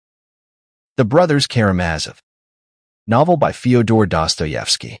The Brothers Karamazov, novel by Fyodor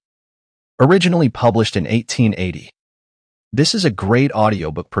Dostoevsky, originally published in 1880. This is a great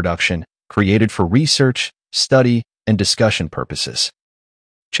audiobook production created for research, study, and discussion purposes.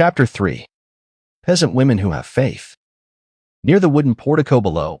 Chapter 3. Peasant Women Who Have Faith. Near the wooden portico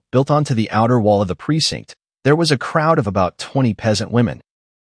below, built onto the outer wall of the precinct, there was a crowd of about 20 peasant women.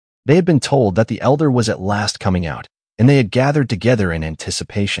 They had been told that the elder was at last coming out, and they had gathered together in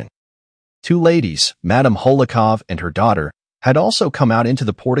anticipation. Two ladies, Madame Holikov and her daughter, had also come out into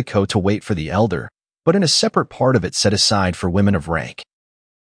the portico to wait for the elder, but in a separate part of it set aside for women of rank.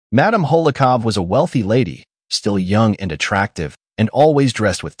 Madame Holikov was a wealthy lady, still young and attractive, and always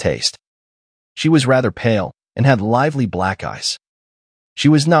dressed with taste. She was rather pale and had lively black eyes. She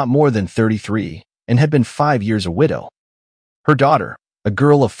was not more than 33 and had been 5 years a widow. Her daughter, a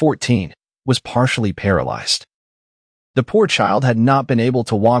girl of 14, was partially paralyzed. The poor child had not been able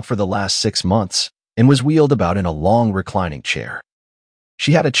to walk for the last 6 months and was wheeled about in a long reclining chair.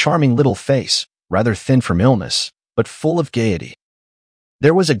 She had a charming little face, rather thin from illness, but full of gaiety.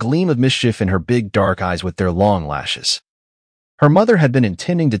 There was a gleam of mischief in her big dark eyes with their long lashes. Her mother had been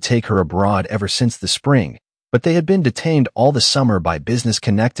intending to take her abroad ever since the spring, but they had been detained all the summer by business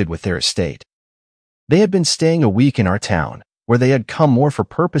connected with their estate. They had been staying a week in our town, where they had come more for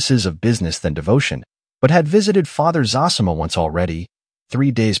purposes of business than devotion, but had visited Father Zosima once already, 3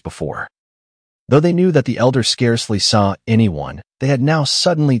 days before. Though they knew that the elder scarcely saw anyone, they had now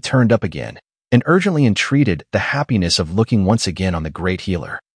suddenly turned up again and urgently entreated the happiness of looking once again on the great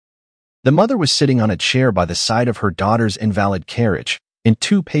healer. The mother was sitting on a chair by the side of her daughter's invalid carriage. In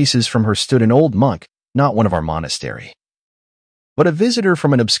 2 paces from her stood an old monk, not one of our monastery, but a visitor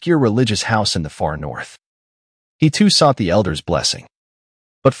from an obscure religious house in the far north. He too sought the elder's blessing.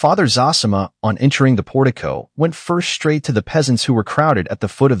 But Father Zosima, on entering the portico, went first straight to the peasants who were crowded at the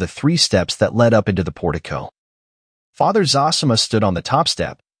foot of the 3 steps that led up into the portico. Father Zosima stood on the top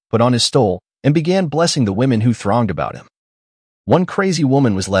step, put on his stole, and began blessing the women who thronged about him. One crazy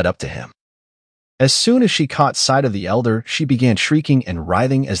woman was led up to him. As soon as she caught sight of the elder, she began shrieking and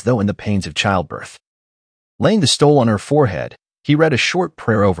writhing as though in the pains of childbirth. Laying the stole on her forehead, he read a short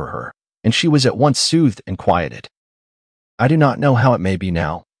prayer over her, and she was at once soothed and quieted. I do not know how it may be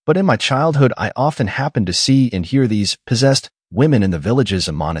now, but in my childhood I often happened to see and hear these possessed women in the villages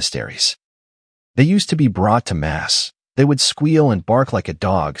and monasteries. They used to be brought to Mass. They would squeal and bark like a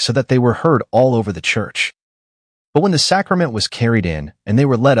dog so that they were heard all over the church. But when the sacrament was carried in and they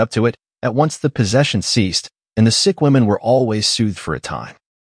were led up to it, at once the possession ceased, and the sick women were always soothed for a time.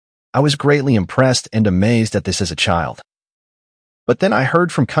 I was greatly impressed and amazed at this as a child. But then I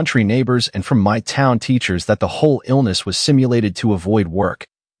heard from country neighbors and from my town teachers that the whole illness was simulated to avoid work,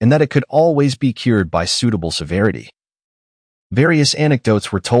 and that it could always be cured by suitable severity. Various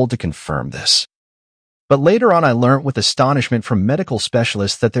anecdotes were told to confirm this. But later on I learnt with astonishment from medical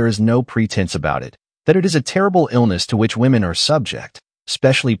specialists that there is no pretense about it, that it is a terrible illness to which women are subject,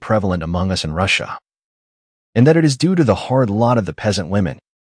 especially prevalent among us in Russia, and that it is due to the hard lot of the peasant women.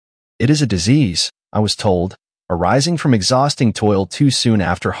 It is a disease, I was told, arising from exhausting toil too soon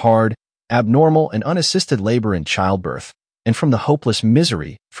after hard, abnormal, and unassisted labor in childbirth, and from the hopeless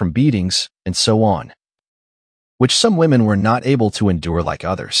misery from beatings, and so on, which some women were not able to endure like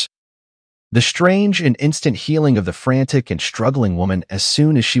others. The strange and instant healing of the frantic and struggling woman as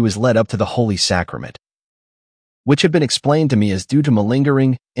soon as she was led up to the Holy Sacrament, which had been explained to me as due to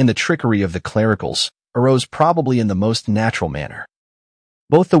malingering and the trickery of the clericals, arose probably in the most natural manner.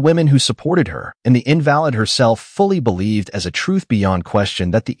 Both the women who supported her and the invalid herself fully believed as a truth beyond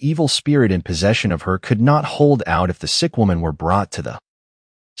question that the evil spirit in possession of her could not hold out if the sick woman were brought to the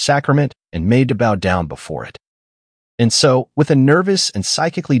sacrament and made to bow down before it. And so, with a nervous and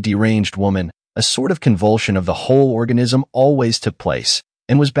psychically deranged woman, a sort of convulsion of the whole organism always took place,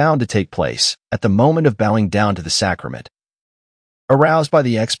 and was bound to take place, at the moment of bowing down to the sacrament. Aroused by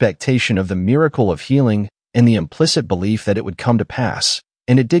the expectation of the miracle of healing and the implicit belief that it would come to pass,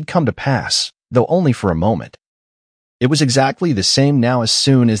 and it did come to pass, though only for a moment. It was exactly the same now as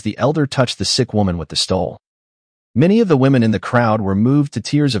soon as the elder touched the sick woman with the stole. Many of the women in the crowd were moved to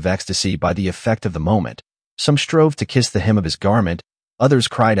tears of ecstasy by the effect of the moment. Some strove to kiss the hem of his garment, others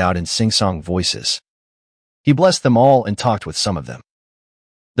cried out in sing-song voices. He blessed them all and talked with some of them.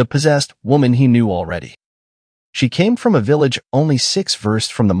 The possessed woman he knew already. She came from a village only 6 versts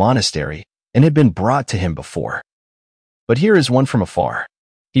from the monastery and had been brought to him before. But here is one from afar.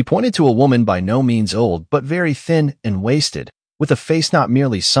 He pointed to a woman by no means old, but very thin and wasted, with a face not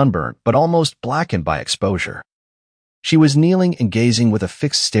merely sunburnt, but almost blackened by exposure. She was kneeling and gazing with a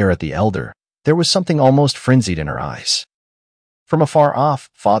fixed stare at the elder. There was something almost frenzied in her eyes. From afar off,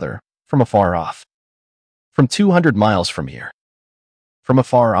 Father from afar off. From 200 miles from here. From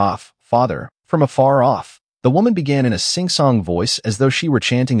afar off, father, from afar off. The woman began in a sing-song voice as though she were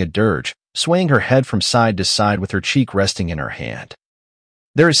chanting a dirge, swaying her head from side to side with her cheek resting in her hand.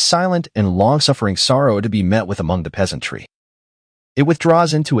 There is silent and long-suffering sorrow to be met with among the peasantry. It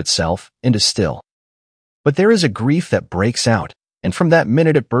withdraws into itself and is still. But there is a grief that breaks out, and from that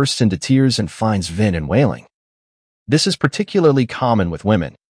minute it bursts into tears and finds vent in wailing. This is particularly common with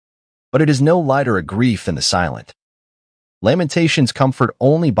women, but it is no lighter a grief than the silent. Lamentations comfort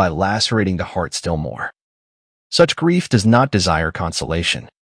only by lacerating the heart still more. Such grief does not desire consolation.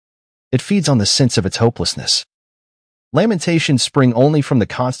 It feeds on the sense of its hopelessness. Lamentations spring only from the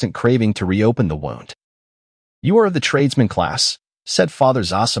constant craving to reopen the wound. "You are of the tradesman class," said Father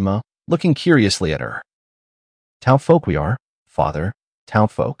Zosima, looking curiously at her. "Townfolk we are, father,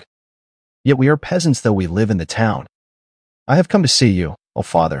 townfolk. Yet we are peasants though we live in the town. I have come to see you, oh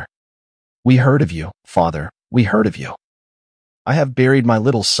father. We heard of you, father, we heard of you. I have buried my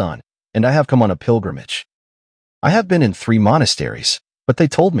little son, and I have come on a pilgrimage. I have been in 3 monasteries, but they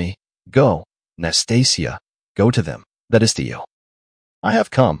told me, go, Nastasia, go to them, that is to you. I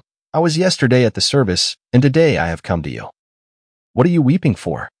have come. I was yesterday at the service, and today I have come to you. What are you weeping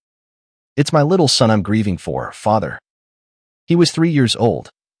for?" "It's my little son I'm grieving for, father. He was 3 years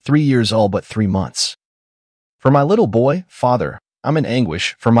old, 3 years all but 3 months. For my little boy, father, I'm in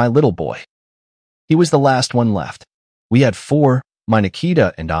anguish for my little boy. He was the last one left. We had 4, my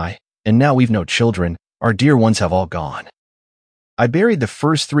Nikita and I, and now we've no children. Our dear ones have all gone. I buried the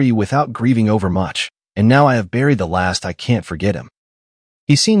first 3 without grieving over much, and now I have buried the last. I can't forget him.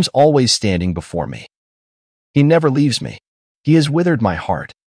 He seems always standing before me. He never leaves me. He has withered my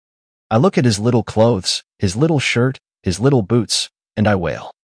heart. I look at his little clothes, his little shirt, his little boots, and I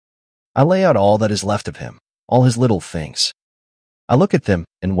wail. I lay out all that is left of him, all his little things. I look at them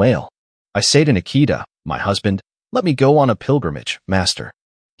and wail. I say to Nikita, my husband, let me go on a pilgrimage, master.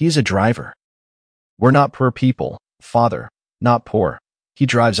 He is a driver. We're not poor people, father, not poor. He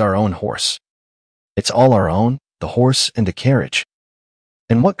drives our own horse. It's all our own, the horse and the carriage.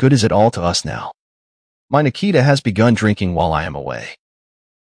 And what good is it all to us now? My Nikita has begun drinking while I am away.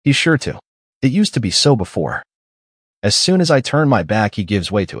 He's sure to. It used to be so before. As soon as I turn my back, he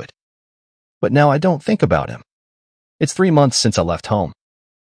gives way to it. But now I don't think about him. It's 3 months since I left home.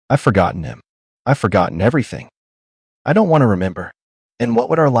 I've forgotten him. I've forgotten everything. I don't want to remember. And what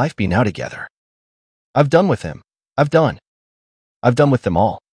would our life be now together? I've done with him. I've done with them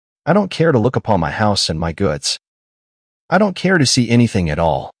all. I don't care to look upon my house and my goods. I don't care to see anything at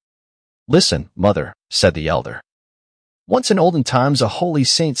all. Listen, mother, said the elder. Once in olden times a holy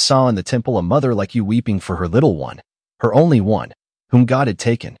saint saw in the temple a mother like you weeping for her little one, her only one, whom God had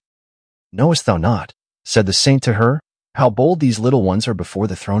taken. Knowest thou not, said the saint to her, how bold these little ones are before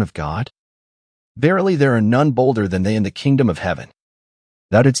the throne of God? Verily there are none bolder than they in the kingdom of heaven.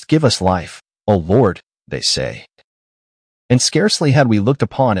 Thou didst give us life, O Lord, they say. And scarcely had we looked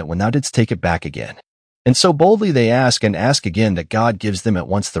upon it when thou didst take it back again. And so boldly they ask and ask again that God gives them at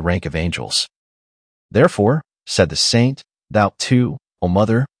once the rank of angels. Therefore, said the saint, thou too, O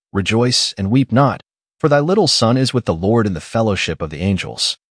mother, rejoice and weep not, for thy little son is with the Lord in the fellowship of the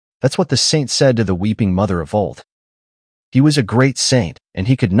angels. That's what the saint said to the weeping mother of old. He was a great saint, and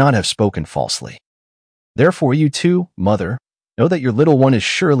he could not have spoken falsely. Therefore you too, mother, know that your little one is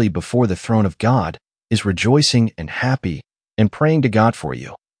surely before the throne of God, is rejoicing and happy, and praying to God for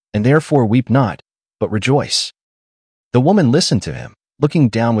you, and therefore weep not, but rejoice. The woman listened to him, looking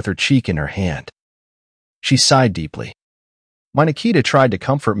down with her cheek in her hand. She sighed deeply. My Nikita tried to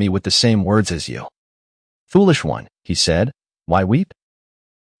comfort me with the same words as you. Foolish one, he said, why weep?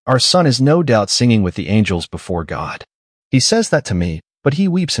 Our son is no doubt singing with the angels before God. He says that to me, but he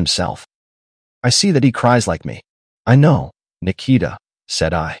weeps himself. I see that he cries like me. I know, Nikita,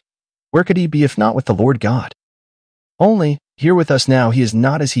 said I. Where could he be if not with the Lord God? Only, here with us now he is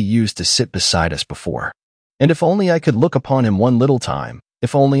not as he used to sit beside us before. And if only I could look upon him one little time,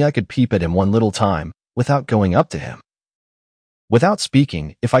 if only I could peep at him one little time, without going up to him. Without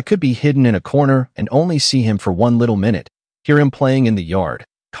speaking, if I could be hidden in a corner and only see him for one little minute, hear him playing in the yard,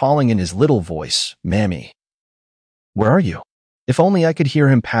 calling in his little voice, Mammy. Where are you? If only I could hear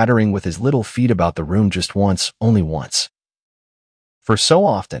him pattering with his little feet about the room just once, only once. For so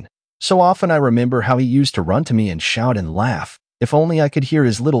often I remember how he used to run to me and shout and laugh. If only I could hear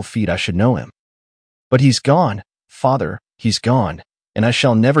his little feet, I should know him. But he's gone, father, he's gone, and I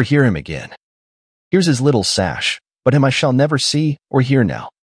shall never hear him again. Here's his little sash, but him I shall never see or hear now.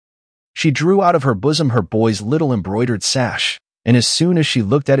 She drew out of her bosom her boy's little embroidered sash, and as soon as she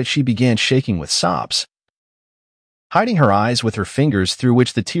looked at it she began shaking with sobs. hiding her eyes with her fingers through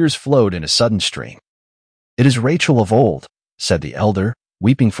which the tears flowed in a sudden stream. "It is Rachel of old," said the elder,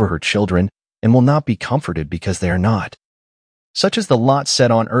 weeping for her children, "and will not be comforted because they are not. Such is the lot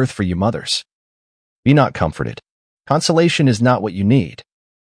set on earth for you mothers. Be not comforted. Consolation is not what you need.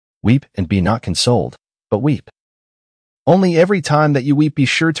 Weep and be not consoled, but weep. Only every time that you weep, be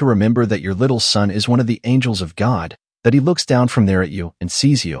sure to remember that your little son is one of the angels of God, that he looks down from there at you and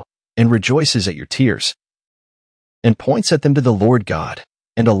sees you, and rejoices at your tears, and points at them to the Lord God,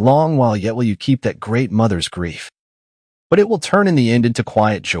 and a long while yet will you keep that great mother's grief. But it will turn in the end into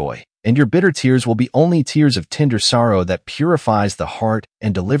quiet joy, and your bitter tears will be only tears of tender sorrow that purifies the heart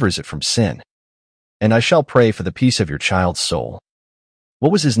and delivers it from sin. And I shall pray for the peace of your child's soul."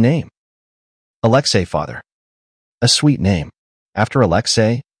 "What was his name?" "Alexei, father." "A sweet name. After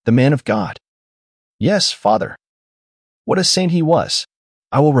Alexei, the man of God." "Yes, father." "What a saint he was.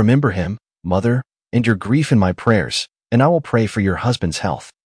 I will remember him, mother, and your grief in my prayers, and I will pray for your husband's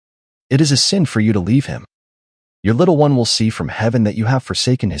health. It is a sin for you to leave him. Your little one will see from heaven that you have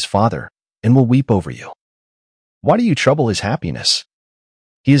forsaken his father, and will weep over you. Why do you trouble his happiness?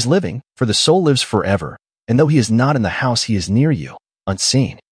 He is living, for the soul lives forever, and though he is not in the house, he is near you,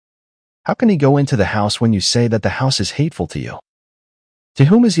 unseen. How can he go into the house when you say that the house is hateful to you? To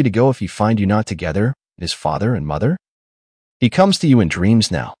whom is he to go if he find you not together, his father and mother? He comes to you in dreams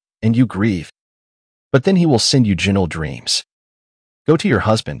now, and you grieve. But then he will send you gentle dreams. Go to your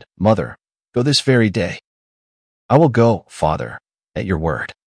husband, mother, go this very day." "I will go, father, at your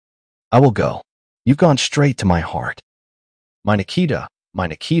word. I will go. You've gone straight to my heart. My Nikita,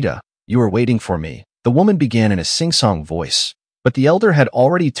 you are waiting for me," the woman began in a sing-song voice, but the elder had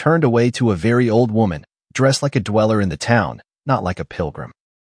already turned away to a very old woman, dressed like a dweller in the town, not like a pilgrim.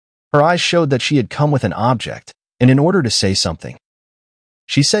 Her eyes showed that she had come with an object, and in order to say something.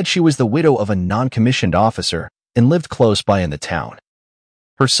 She said she was the widow of a non-commissioned officer and lived close by in the town.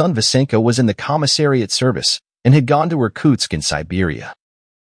 Her son Vasenka was in the commissariat service and had gone to Irkutsk in Siberia.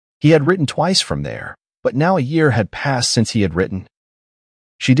 He had written twice from there, but now a year had passed since he had written.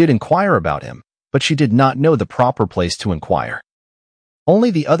 She did inquire about him, but she did not know the proper place to inquire.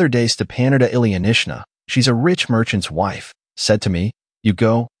 Only the other day Stepanida Ilyinishna, she's a rich merchant's wife, said to me, "You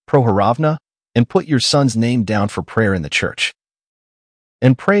go, Prohorovna, and put your son's name down for prayer in the church.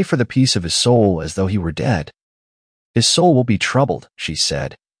 And pray for the peace of his soul as though he were dead. His soul will be troubled," she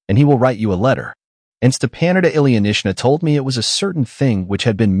said, "and he will write you a letter." And Stepanida Ilyinishna told me it was a certain thing which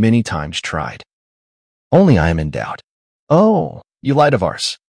had been many times tried. Only I am in doubt. "Oh, you lied of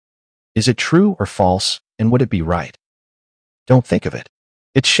ours. Is it true or false, and would it be right? Don't think of it.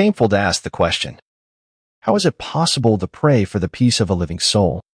 It's shameful to ask the question. How is it possible to pray for the peace of a living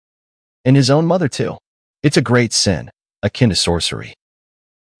soul? And his own mother, too. It's a great sin, akin to sorcery.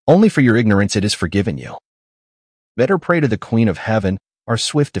 Only for your ignorance it is forgiven you. Better pray to the Queen of Heaven, our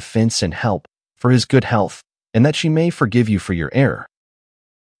swift defense and help, for his good health, and that she may forgive you for your error.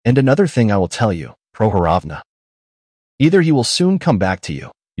 And another thing I will tell you, Prohorovna. Either he will soon come back to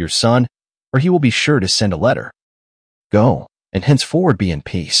you, your son, or he will be sure to send a letter. Go, and henceforward be in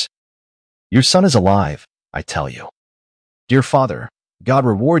peace. Your son is alive, I tell you. Dear father, God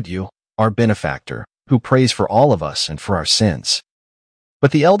reward you, our benefactor, who prays for all of us and for our sins."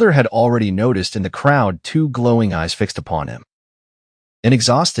 But the elder had already noticed in the crowd 2 glowing eyes fixed upon him. An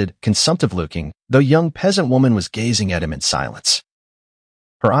exhausted, consumptive-looking, though young peasant woman was gazing at him in silence.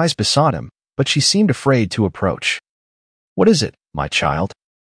 Her eyes besought him, but she seemed afraid to approach. "What is it, my child?"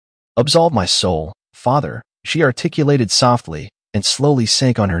 "Absolve my soul, father," she articulated softly, and slowly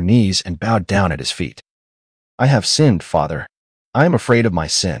sank on her knees and bowed down at his feet. "I have sinned, father. I am afraid of my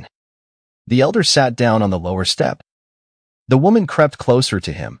sin." The elder sat down on the lower step. The woman crept closer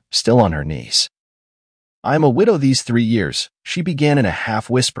to him, still on her knees. "I am a widow these 3 years," she began in a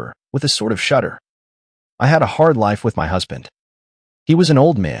half-whisper, with a sort of shudder. "I had a hard life with my husband. He was an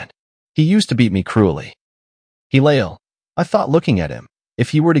old man. He used to beat me cruelly. He lay ill. I thought, looking at him,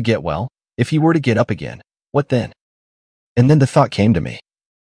 if he were to get well, if he were to get up again, what then? And then the thought came to me."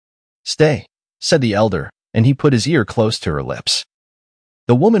 "Stay," said the elder, and he put his ear close to her lips.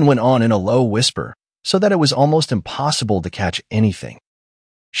 The woman went on in a low whisper, so that it was almost impossible to catch anything.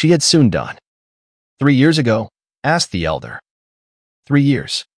 She had soon done. 3 years ago?" asked the elder. 3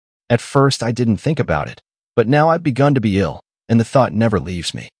 years. At first I didn't think about it, but now I've begun to be ill, and the thought never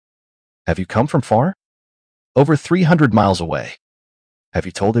leaves me." "Have you come from far?" "Over 300 miles away." "Have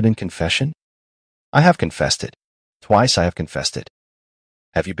you told it in confession?" "I have confessed it. Twice I have confessed it."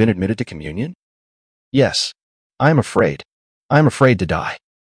 "Have you been admitted to communion?" "Yes. I am afraid. I am afraid to die."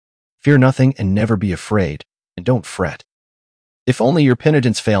 "Fear nothing and never be afraid, and don't fret. If only your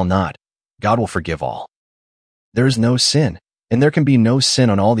penitence fail not, God will forgive all." there is no sin, and there can be no sin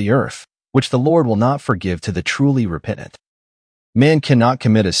on all the earth, which the Lord will not forgive to the truly repentant. Man cannot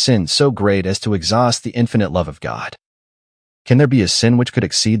commit a sin so great as to exhaust the infinite love of God. Can there be a sin which could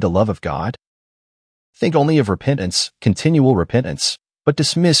exceed the love of God? Think only of repentance, continual repentance, but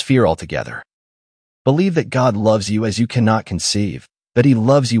dismiss fear altogether. Believe that God loves you as you cannot conceive, that He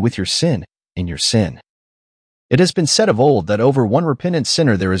loves you with your sin, in your sin. It has been said of old that over one repentant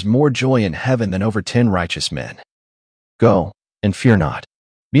sinner there is more joy in heaven than over 10 righteous men. Go, and fear not.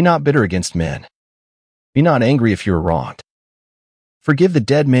 Be not bitter against men. Be not angry if you are wronged. Forgive the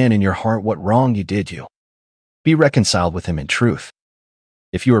dead man in your heart what wrong he did you. Be reconciled with him in truth.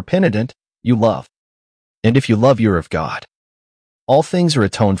 If you are penitent, you love. And if you love, you are of God. All things are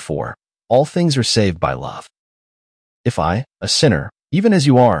atoned for. All things are saved by love. If I, a sinner, even as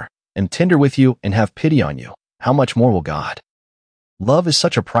you are, am tender with you and have pity on you, how much more will God? Love is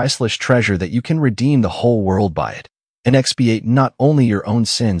such a priceless treasure that you can redeem the whole world by it, and expiate not only your own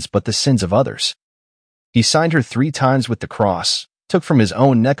sins but the sins of others. He signed her 3 times with the cross, took from his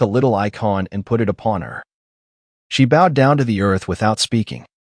own neck a little icon and put it upon her. She bowed down to the earth without speaking.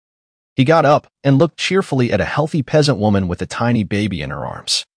 He got up and looked cheerfully at a healthy peasant woman with a tiny baby in her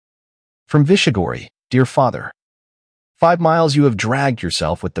arms. From Vyshegori, dear father. 5 miles you have dragged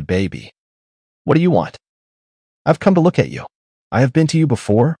yourself with the baby. What do you want? I've come to look at you. I have been to you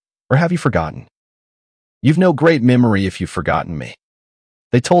before, or have you forgotten? You've no great memory if you've forgotten me.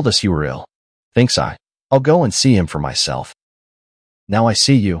 They told us you were ill. Thinks I'll go and see him for myself. Now I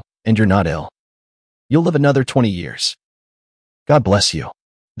see you, and you're not ill. You'll live another 20 years. God bless you.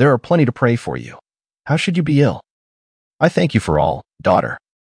 There are plenty to pray for you. How should you be ill? I thank you for all, daughter.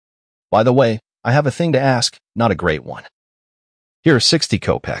 By the way, I have a thing to ask, not a great one. Here are 60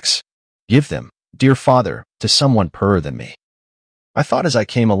 kopecks. Give them, dear father, to someone poorer than me. I thought as I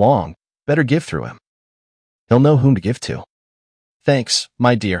came along, better give through him. He'll know whom to give to. Thanks,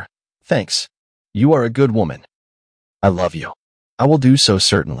 my dear, thanks. You are a good woman. I love you. I will do so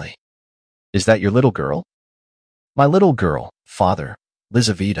certainly. Is that your little girl? My little girl, father,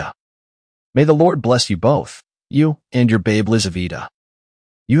 Lizaveta. May the Lord bless you both, you and your babe Lizaveta.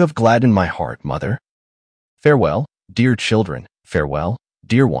 You have gladdened my heart, mother. Farewell, dear children, farewell,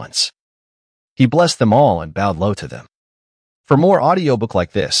 dear ones. He blessed them all and bowed low to them. For more audiobook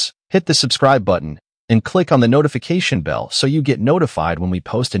like this, hit the subscribe button and click on the notification bell so you get notified when we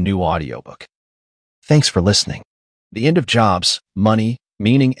post a new audiobook. Thanks for listening. The End of Jobs, Money,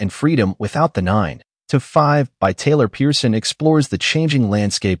 Meaning, and Freedom Without the 9 to 5 by Taylor Pearson explores the changing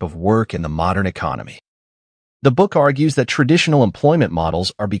landscape of work in the modern economy. The book argues that traditional employment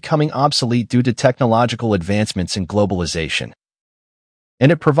models are becoming obsolete due to technological advancements and globalization.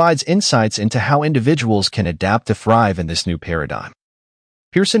 And it provides insights into how individuals can adapt to thrive in this new paradigm.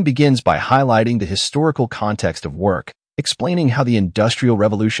 Pearson begins by highlighting the historical context of work, explaining how the Industrial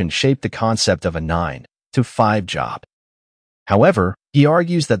Revolution shaped the concept of a 9 to 5 job. However, he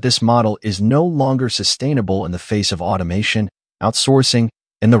argues that this model is no longer sustainable in the face of automation, outsourcing,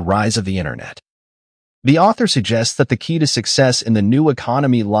 and the rise of the internet. The author suggests that the key to success in the new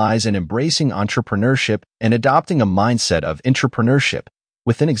economy lies in embracing entrepreneurship and adopting a mindset of entrepreneurship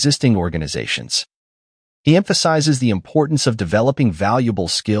within existing organizations. He emphasizes the importance of developing valuable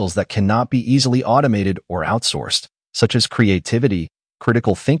skills that cannot be easily automated or outsourced, such as creativity,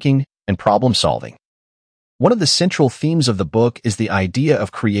 critical thinking, and problem solving. One of the central themes of the book is the idea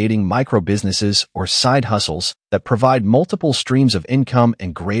of creating micro-businesses or side hustles that provide multiple streams of income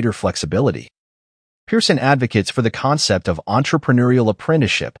and greater flexibility. Pearson advocates for the concept of entrepreneurial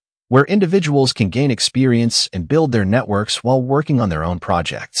apprenticeship, where individuals can gain experience and build their networks while working on their own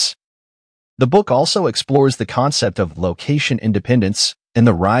projects. The book also explores the concept of location independence and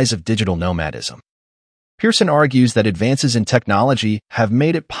the rise of digital nomadism. Pearson argues that advances in technology have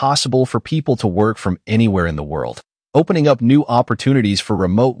made it possible for people to work from anywhere in the world, opening up new opportunities for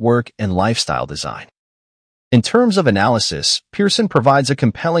remote work and lifestyle design. In terms of analysis, Pearson provides a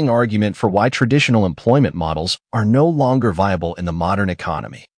compelling argument for why traditional employment models are no longer viable in the modern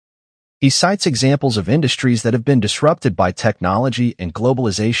economy. He cites examples of industries that have been disrupted by technology and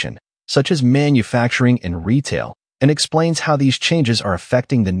globalization, such as manufacturing and retail, and explains how these changes are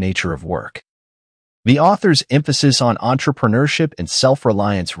affecting the nature of work. The author's emphasis on entrepreneurship and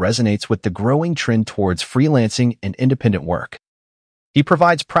self-reliance resonates with the growing trend towards freelancing and independent work. He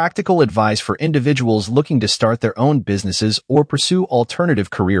provides practical advice for individuals looking to start their own businesses or pursue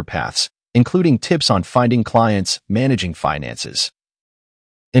alternative career paths, including tips on finding clients, managing finances,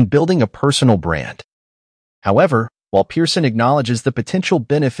 and building a personal brand. However, while Pearson acknowledges the potential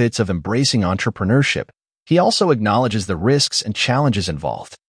benefits of embracing entrepreneurship, he also acknowledges the risks and challenges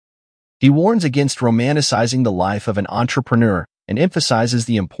involved. He warns against romanticizing the life of an entrepreneur and emphasizes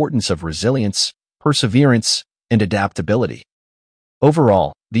the importance of resilience, perseverance, and adaptability.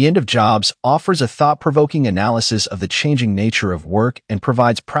 Overall, The End of Jobs offers a thought-provoking analysis of the changing nature of work and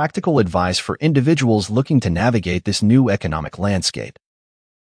provides practical advice for individuals looking to navigate this new economic landscape.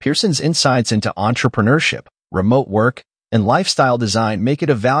 Pearson's insights into entrepreneurship, remote work, and lifestyle design make it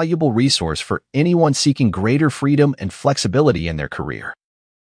a valuable resource for anyone seeking greater freedom and flexibility in their career.